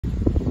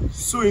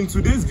So in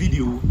today's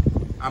video,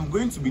 I'm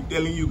going to be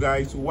telling you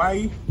guys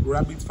why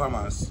rabbit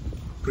farmers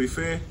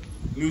prefer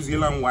New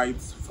Zealand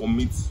whites for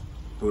meat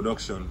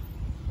production.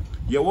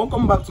 Yeah,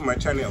 welcome back to my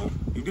channel.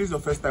 If this is your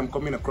first time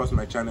coming across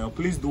my channel,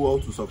 please do all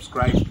to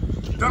subscribe,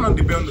 turn on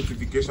the bell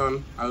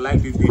notification, and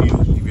like this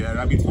video if you're a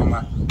rabbit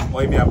farmer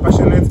or if you are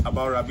passionate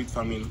about rabbit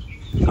farming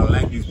and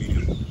like this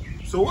video.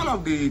 So one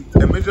of the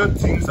major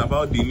things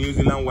about the New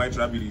Zealand white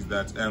rabbit is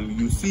that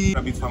you see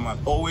rabbit farmers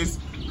always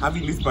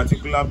having this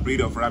particular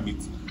breed of rabbit.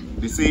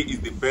 They say it's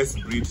the best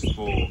breed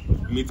for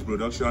meat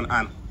production,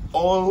 and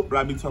all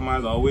rabbit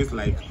farmers are always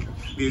like,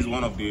 this is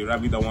one of the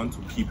rabbits I want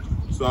to keep.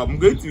 So I'm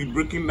going to be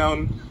breaking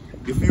down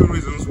a few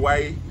reasons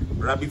why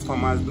rabbit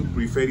farmers do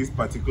prefer this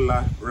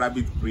particular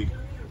rabbit breed,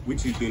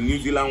 which is the New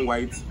Zealand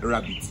white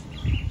rabbit.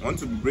 I want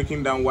to be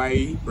breaking down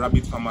why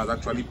rabbit farmers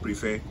actually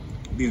prefer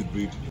this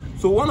breed.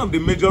 So one of the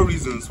major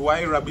reasons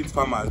why rabbit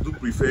farmers do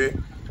prefer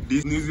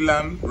this New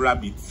Zealand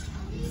rabbit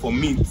for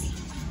meat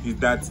is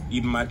that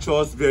it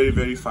matures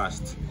very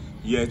fast.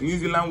 Yes, New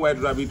Zealand white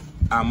rabbit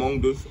are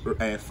among those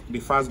the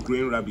fast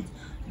growing rabbits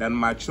that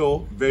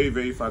mature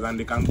very fast, and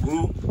they can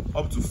grow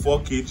up to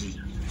 4 kg.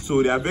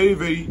 So they are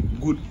very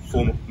good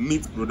for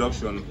meat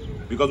production,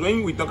 because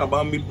when we talk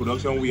about meat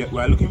production, we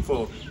are looking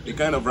for the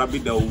kind of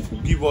rabbit that will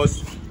give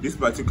us this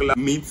particular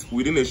meat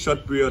within a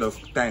short period of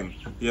time.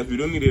 Yes, we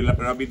don't need a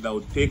rabbit that will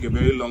take a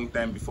very long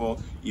time before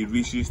it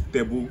reaches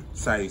table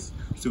size.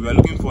 So we are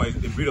looking for a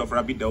breed of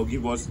rabbit that will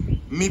give us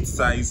meat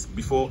size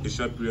before a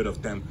short period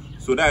of time.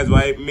 So that is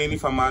why many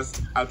farmers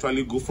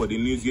actually go for the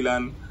New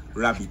Zealand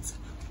rabbit.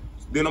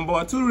 The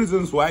number 2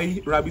 reasons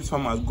why rabbit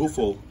farmers go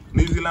for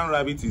New Zealand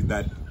rabbit is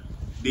that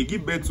they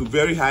give birth to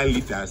very high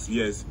litters.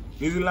 Yes,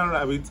 New Zealand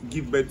rabbits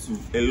give birth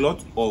to a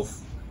lot of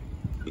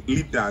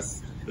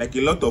litters, like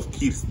a lot of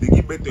kids. They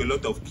give birth to a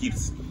lot of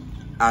kids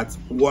at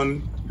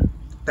one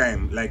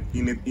time. Like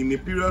in a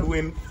period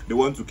when they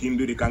want to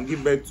kindle, they can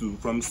give birth to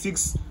from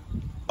 6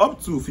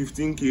 up to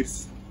 15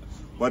 kids.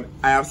 But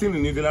I have seen the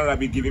New Zealand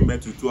rabbit giving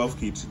birth to 12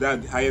 kids.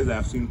 That's the highest I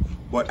have seen.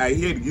 But I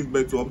hear it gives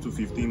birth to up to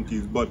 15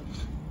 kids. But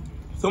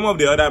some of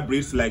the other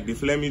breeds, like the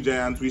Flemish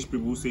giant, which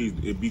people say is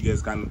the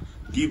biggest, can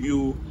give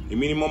you a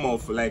minimum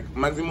of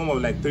maximum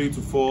of 3 to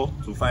 4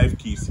 to 5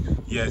 kids.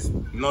 Yes,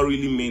 not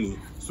really many.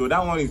 So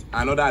that one is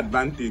another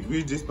advantage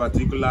which this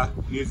particular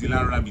New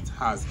Zealand rabbit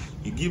has.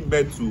 It gives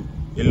birth to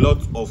a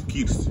lot of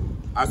kids.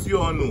 As you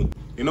all know,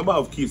 the number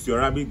of kids your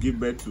rabbit give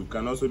birth to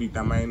can also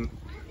determine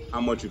how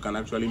much you can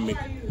actually make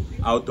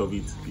out of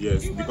it.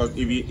 Yes, because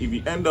if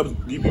you end up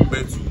giving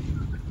birth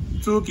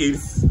to 2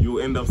 kids, you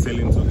end up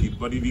selling 2 kids.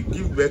 But if you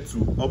give birth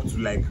to up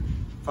to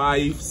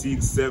 5,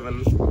 6,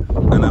 7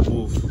 and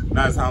above,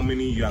 that's how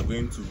many you are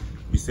going to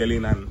be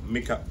selling and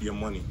make up your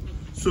money.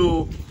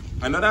 So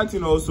another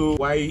thing also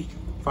why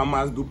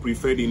farmers do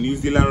prefer the New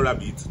Zealand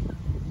rabbit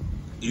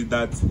is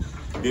that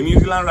the New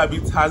Zealand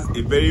rabbit has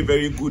a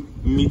very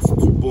good meat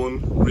to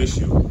bone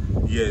ratio.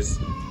 Yes,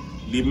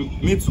 the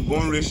meat to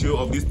bone ratio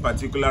of this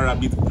particular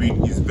rabbit breed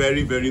is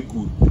very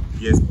good.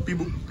 Yes,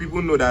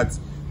 people know that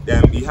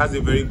it has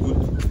a very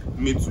good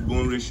meat to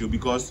bone ratio,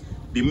 because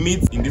the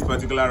meat in this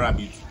particular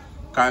rabbit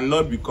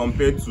cannot be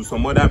compared to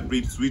some other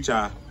breeds which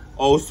are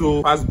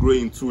also fast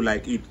growing too,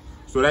 like it.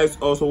 So that is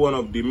also one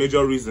of the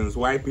major reasons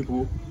why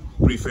people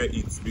prefer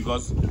it,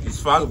 because it's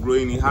fast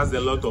growing, it has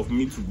a lot of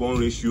meat to bone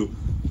ratio.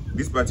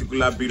 This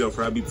particular breed of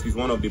rabbit is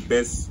one of the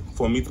best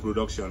for meat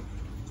production.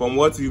 From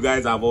what you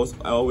guys have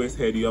always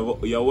heard, you have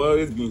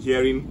always been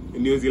hearing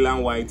New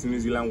Zealand white, New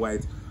Zealand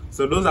white.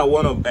 So those are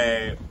one of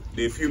the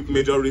few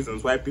major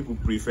reasons why people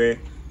prefer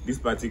this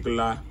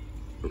particular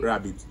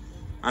rabbit.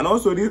 And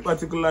also this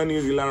particular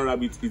New Zealand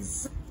rabbit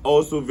is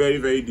also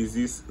very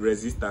disease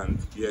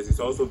resistant. Yes, it's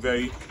also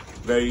very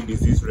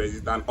disease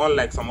resistant.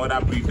 Unlike some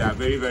other breeds that are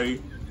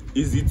very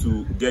easy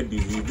to get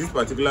disease, this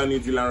particular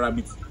New Zealand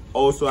rabbit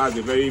also has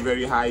a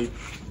very high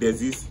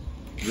disease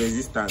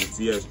resistance.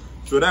 Yes,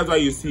 so that's why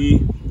you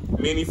see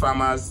many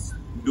farmers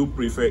do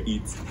prefer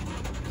it,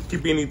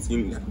 keeping it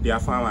in their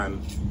farm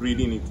and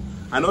breeding it.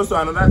 And also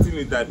another thing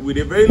is that with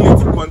a very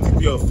little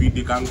quantity of feed,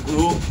 they can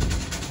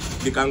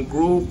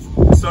grow.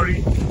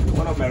 Sorry,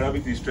 one of my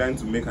rabbits is trying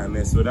to make a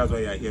nest, so that's why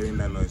you are hearing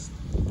that noise.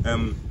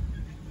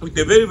 With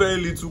a very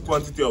little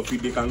quantity of feed,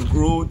 they can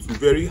grow to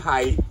very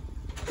high,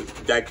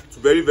 to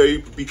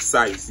very big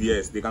size.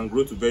 Yes, they can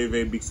grow to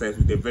very big size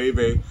with a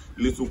very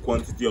little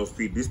quantity of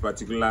feed. This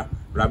particular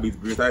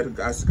rabbit breed,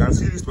 as you can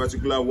see, this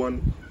particular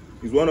one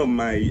is one of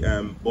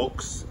my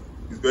bucks.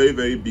 It's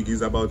very big.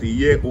 It's about a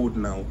year old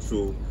now,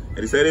 so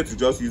I decided to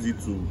just use it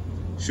to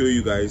show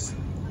you guys.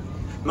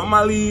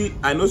 Normally,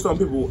 I know some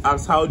people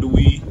ask, how do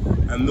we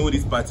know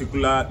this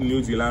particular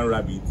New Zealand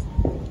rabbit?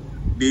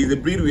 There is a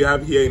breed we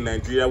have here in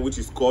Nigeria which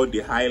is called the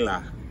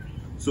Hyla.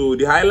 So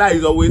the Hyla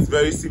is always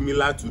very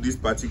similar to this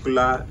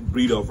particular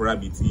breed of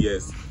rabbit.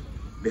 Yes,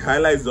 the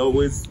Hyla is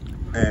always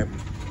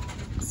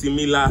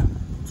similar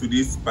to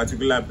this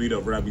particular breed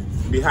of rabbit.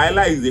 The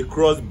Hyla is a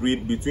cross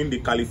breed between the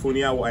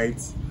California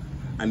white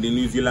and the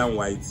New Zealand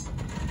white.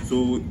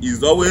 So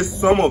it's always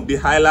some of the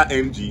Hyla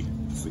NG.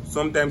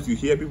 Sometimes you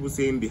hear people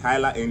saying the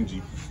Hyla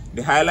NG.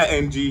 The Hyla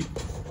NG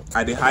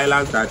are the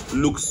Hylas that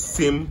look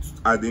same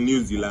as the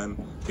New Zealand.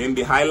 Then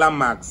the Hyla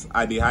Max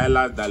are the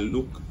Hylas that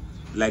look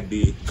like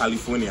the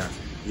California.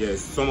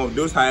 Yes, some of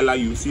those Hyla,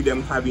 you see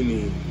them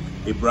having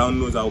a brown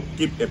nose. I'll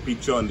keep a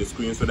picture on the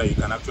screen so that you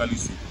can actually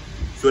see.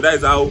 So that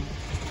is how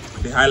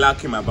the Hyla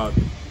came about.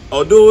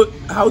 Although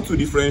how to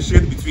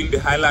differentiate between the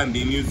Hyla and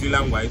the New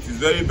Zealand white is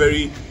very,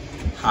 very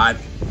hard.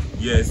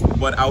 Yes,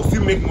 but I'll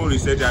still make more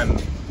research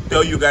and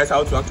tell you guys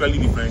how to actually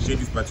differentiate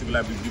this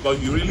particular breed, because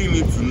you really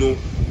need to know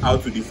how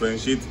to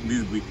differentiate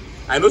this breed.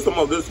 I know some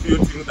of those few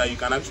things that you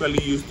can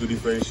actually use to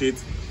differentiate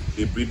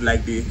a breed,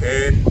 like the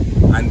head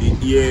and the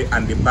ear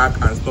and the back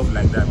and stuff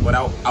like that, but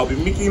I'll be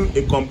making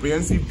a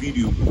comprehensive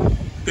video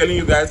telling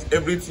you guys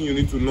everything you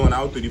need to know on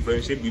how to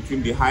differentiate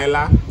between the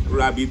Hyla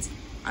rabbit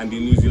and the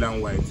New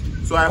Zealand white.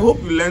 So I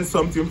hope you learned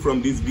something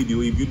from this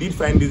video. If you did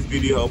find this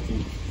video helpful,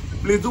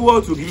 please do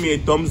well to give me a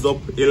thumbs up,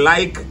 a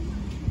like,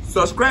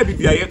 subscribe if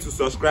you are yet to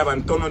subscribe,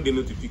 and turn on the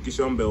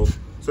notification bell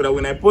so that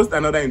when I post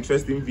another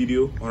interesting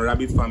video on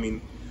rabbit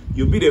farming,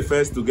 you'll be the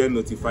first to get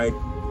notified.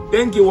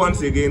 Thank you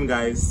once again,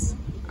 guys,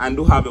 and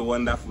do have a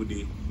wonderful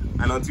day.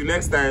 And until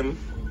next time,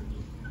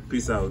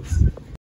 peace out.